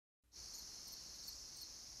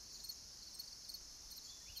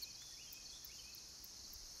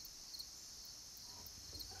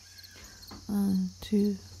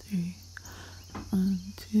2, 3. 1,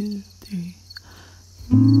 2, 3.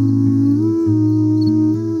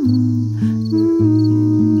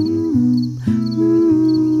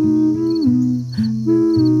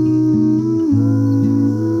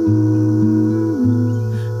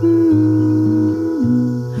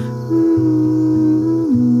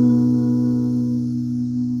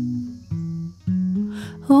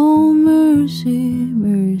 Oh, mercy,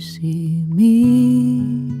 mercy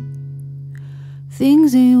me.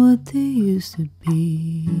 Things ain't what they used to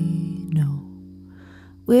be, no.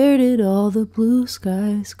 Where did all the blue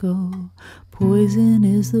skies go? Poison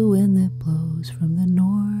is the wind that blows from the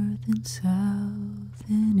north and south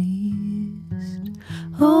and east.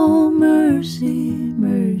 Oh, mercy,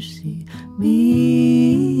 mercy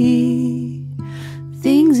me.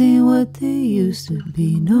 Things ain't what they used to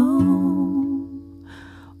be, no.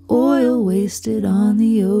 Oil wasted on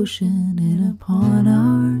the ocean and upon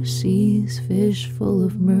our seas, fish full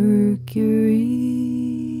of mercury.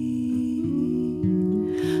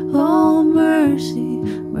 Oh, mercy,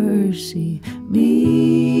 mercy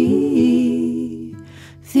me.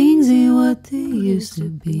 Things ain't what they used to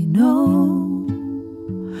be, no.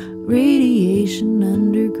 Radiation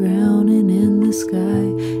underground and in the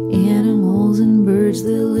sky. Animals and birds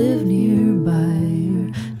that live nearby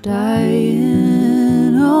are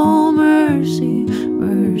dying. Oh, mercy,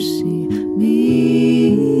 mercy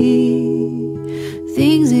me.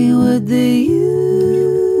 Things ain't what they used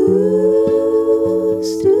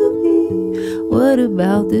to be. What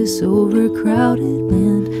about this overcrowded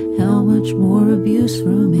land? How much more abuse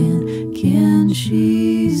from man can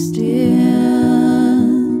she stand?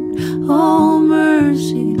 Oh,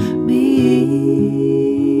 mercy me.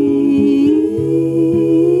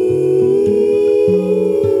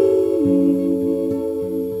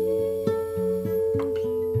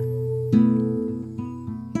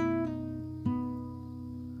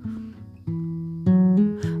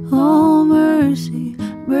 Oh, mercy,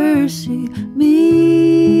 mercy me.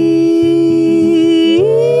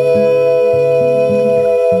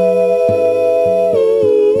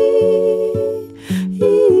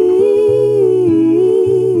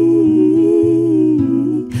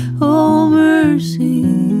 Oh, mercy,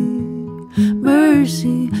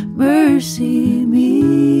 mercy, mercy me.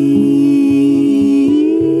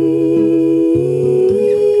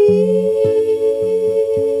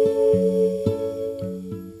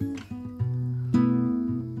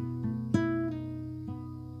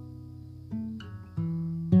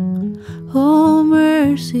 Oh,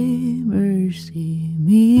 mercy, mercy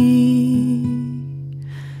me.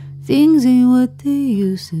 Things ain't what they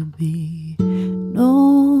used to be.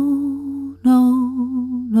 No, no,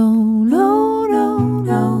 no, no, no,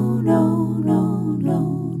 no, no, no, no,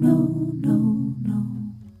 no, no, no.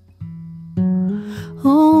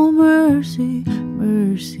 Oh, mercy,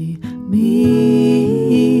 mercy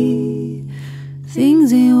me.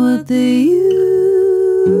 Things ain't what they used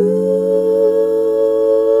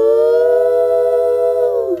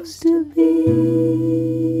to be.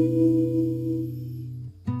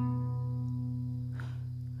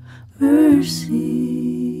 Mercy.